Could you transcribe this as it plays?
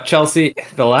Chelsea,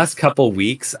 the last couple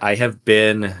weeks I have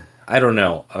been, I don't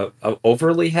know,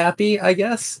 overly happy, I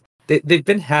guess. They've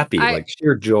been happy, I like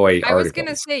sheer joy I was gonna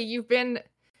articles. say you've been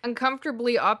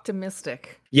uncomfortably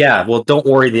optimistic. Yeah, well, don't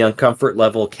worry, the uncomfort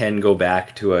level can go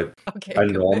back to Okay, a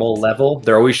good. normal level.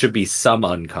 There always should be some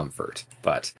uncomfort,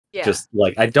 but Yeah. just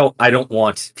like I don't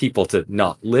want people to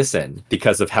not listen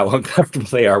because of how uncomfortable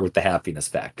they are with the happiness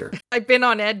factor. I've been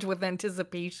on edge with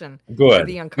anticipation for Good,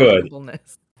 the good.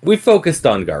 uncomfortableness. We focused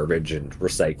on garbage and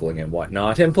recycling and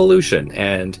whatnot and pollution.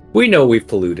 And we know we've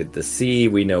polluted the sea.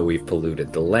 We know we've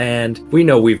polluted the land. We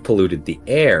know we've polluted the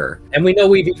air. And we know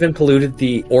we've even polluted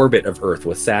the orbit of Earth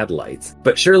with satellites.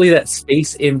 But surely that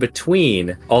space in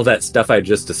between all that stuff I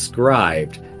just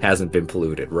described hasn't been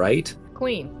polluted, right?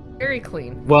 Clean. Very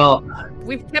clean. Well,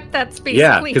 we've kept that space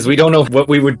yeah, clean. because we don't know what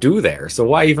we would do there. So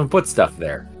why even put stuff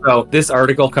there? So this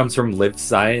article comes from Live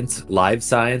Science.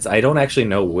 I don't actually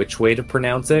know which way to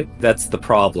pronounce it. That's the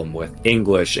problem with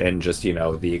English and just,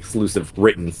 the exclusive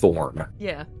written form.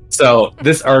 Yeah. So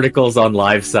this article's on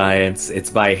Live Science. It's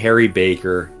by Harry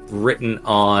Baker, written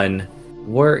on...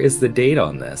 Where is the date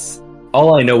on this?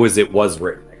 All I know is it was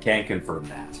written. I can't confirm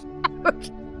that.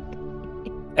 Okay.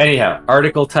 Anyhow,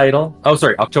 article title... Oh,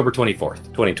 sorry, October 24th,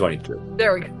 2022.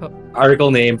 There we go.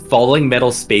 Article name, Falling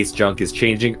Metal Space Junk is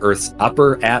Changing Earth's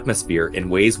Upper Atmosphere in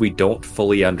Ways We Don't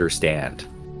Fully Understand.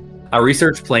 A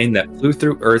research plane that flew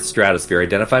through Earth's stratosphere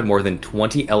identified more than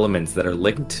 20 elements that are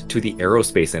linked to the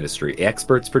aerospace industry.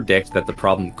 Experts predict that the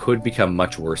problem could become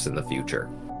much worse in the future.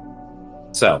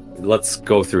 So, let's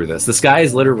go through this. The sky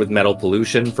is littered with metal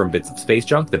pollution from bits of space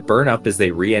junk that burn up as they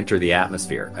re-enter the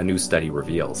atmosphere, a new study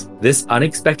reveals. This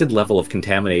unexpected level of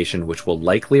contamination, which will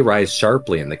likely rise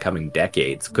sharply in the coming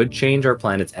decades, could change our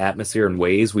planet's atmosphere in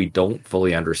ways we don't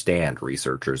fully understand,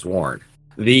 researchers warn.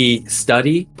 The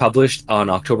study, published on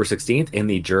October 16th in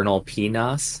the journal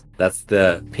PNAS, that's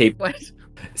the paper... What?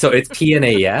 So it's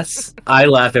PNAS. I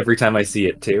laugh every time I see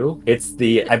it too. It's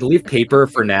the, I believe, paper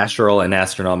for natural and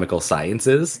astronomical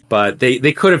sciences, but they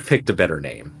could have picked a better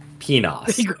name.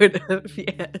 PNAS. They could have,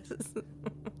 yes.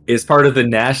 Is part of the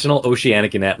National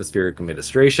Oceanic and Atmospheric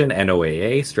Administration,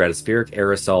 NOAA, Stratospheric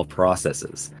Aerosol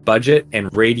Processes, Budget and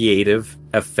Radiative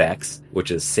Effects, which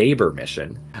is SABRE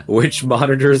mission, which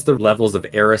monitors the levels of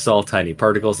aerosol tiny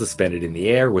particles suspended in the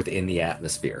air within the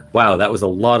atmosphere. Wow, that was a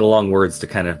lot of long words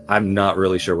to I'm not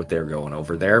really sure what they're going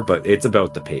over there, but it's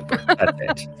about the paper.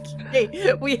 That's it.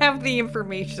 Hey, we have the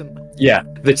information. Yeah,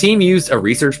 the team used a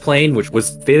research plane which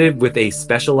was fitted with a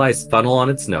specialized funnel on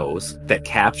its nose that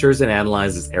captures and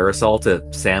analyzes aerosol to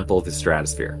sample the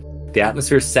stratosphere. The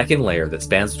atmosphere's second layer that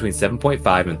spans between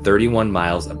 7.5 and 31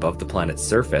 miles above the planet's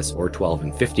surface, or 12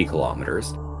 and 50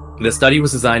 kilometers. The study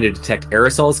was designed to detect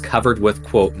aerosols covered with,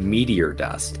 quote, meteor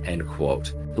dust, end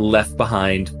quote, left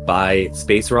behind by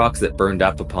space rocks that burned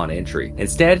up upon entry.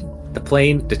 Instead, the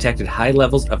plane detected high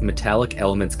levels of metallic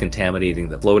elements contaminating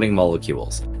the floating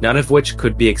molecules, none of which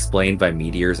could be explained by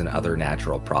meteors and other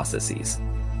natural processes.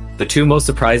 The two most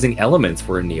surprising elements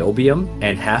were niobium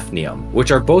and hafnium,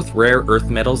 which are both rare earth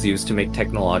metals used to make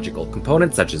technological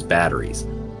components such as batteries.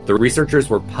 The researchers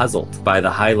were puzzled by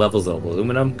the high levels of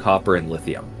aluminum, copper, and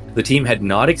lithium. The team had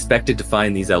not expected to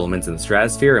find these elements in the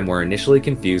stratosphere and were initially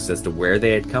confused as to where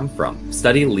they had come from.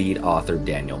 Study lead author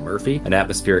Daniel Murphy, an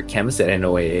atmospheric chemist at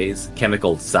NOAA's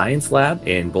Chemical Science Lab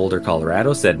in Boulder,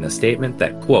 Colorado, said in a statement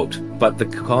that, quote, but the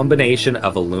combination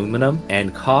of aluminum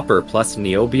and copper plus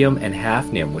niobium and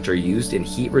hafnium, which are used in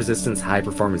heat-resistance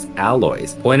high-performance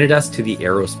alloys, pointed us to the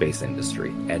aerospace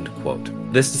industry, end quote.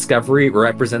 This discovery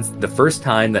represents the first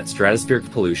time that stratospheric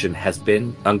pollution has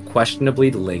been unquestionably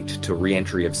linked to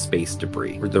re-entry of space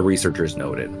debris, the researchers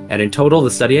noted. And in total, the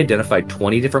study identified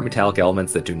 20 different metallic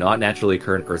elements that do not naturally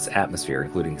occur in Earth's atmosphere,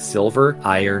 including silver,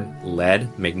 iron,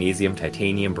 lead, magnesium,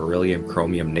 titanium, beryllium,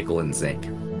 chromium, nickel, and zinc.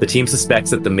 The team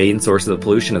suspects that the main source of the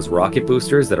pollution is rocket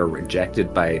boosters that are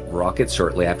ejected by rockets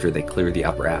shortly after they clear the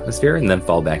upper atmosphere and then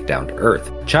fall back down to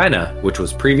Earth. China, which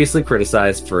was previously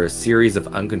criticized for a series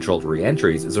of uncontrolled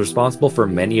re-entries, is responsible for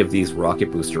many of these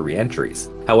rocket booster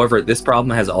re-entries. However, this problem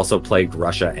has also plagued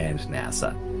Russia and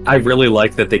NASA. I really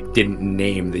like that they didn't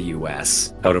name the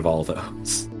US out of all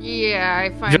those. Yeah,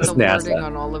 I find Just the wording NASA.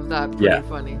 on all of that pretty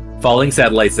funny. Falling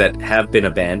satellites that have been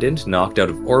abandoned, knocked out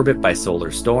of orbit by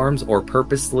solar storms, or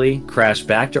purposely crashed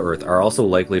back to Earth are also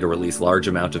likely to release large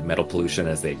amounts of metal pollution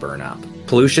as they burn up.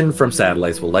 Pollution from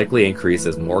satellites will likely increase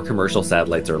as more commercial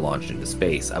satellites are launched into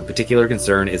space. Of particular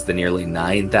concern is the nearly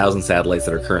 9,000 satellites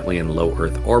that are currently in low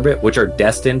Earth orbit, which are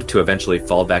destined to eventually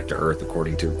fall back to Earth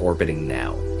according to Orbiting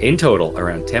Now. In total,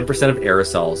 around 10% of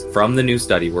aerosols from the new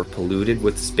study were polluted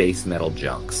with space metal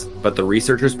junks, but the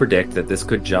researchers predict that this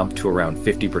could jump to around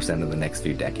 50% in the next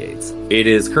few decades. It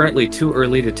is currently too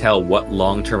early to tell what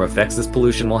long-term effects this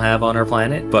pollution will have on our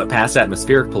planet, but past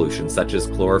atmospheric pollution, such as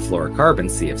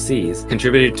chlorofluorocarbons, CFCs,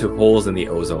 contributed to holes in the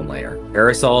ozone layer.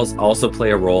 Aerosols also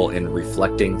play a role in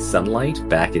reflecting sunlight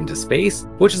back into space,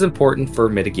 which is important for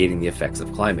mitigating the effects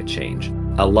of climate change.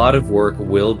 A lot of work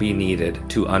will be needed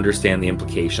to understand the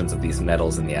implications of these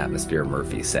metals in the atmosphere,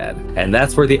 Murphy said. And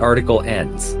that's where the article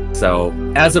ends. So,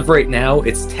 as of right now,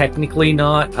 it's technically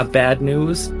not a bad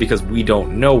news because we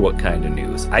don't know what kind of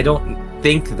news. I don't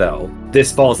think, though,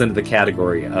 this falls into the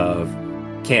category of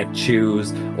can't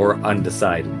choose or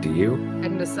undecided, do you?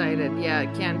 Undecided, yeah.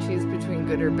 Can't choose between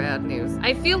good or bad news.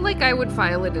 I feel like I would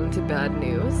file it into bad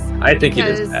news. I think it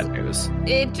is bad news.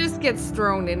 It just gets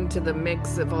thrown into the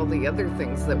mix of all the other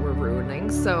things that we're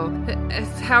ruining. So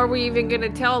how are we even going to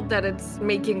tell that it's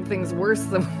making things worse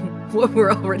than what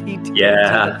we're already doing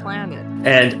to the planet?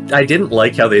 And I didn't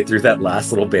like how they threw that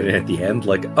last little bit in at the end,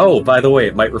 like, oh, by the way,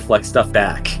 it might reflect stuff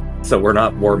back, so we're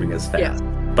not warming as fast. Yeah.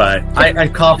 But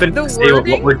I'm confident to say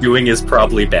what we're doing is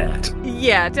probably bad.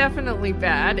 Yeah, definitely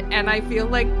bad. And I feel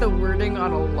like the wording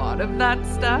on a lot of that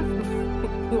stuff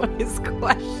was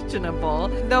questionable.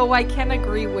 Though I can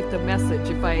agree with the message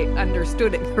if I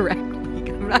understood it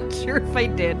correctly. I'm not sure if I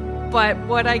did. But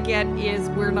what I get is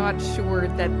we're not sure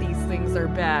that these things are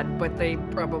bad, but they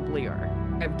probably are.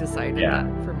 I've decided that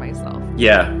for myself.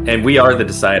 Yeah, and we are the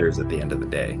deciders at the end of the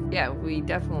day. Yeah, we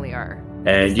definitely are.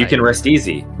 And you can rest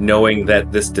easy knowing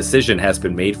that this decision has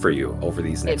been made for you over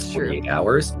these next 48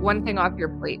 hours. One thing off your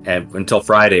plate. And until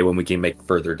Friday when we can make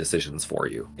further decisions for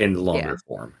you in the longer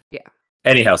form. Yeah.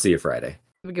 Anyhow, see you Friday.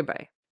 Goodbye.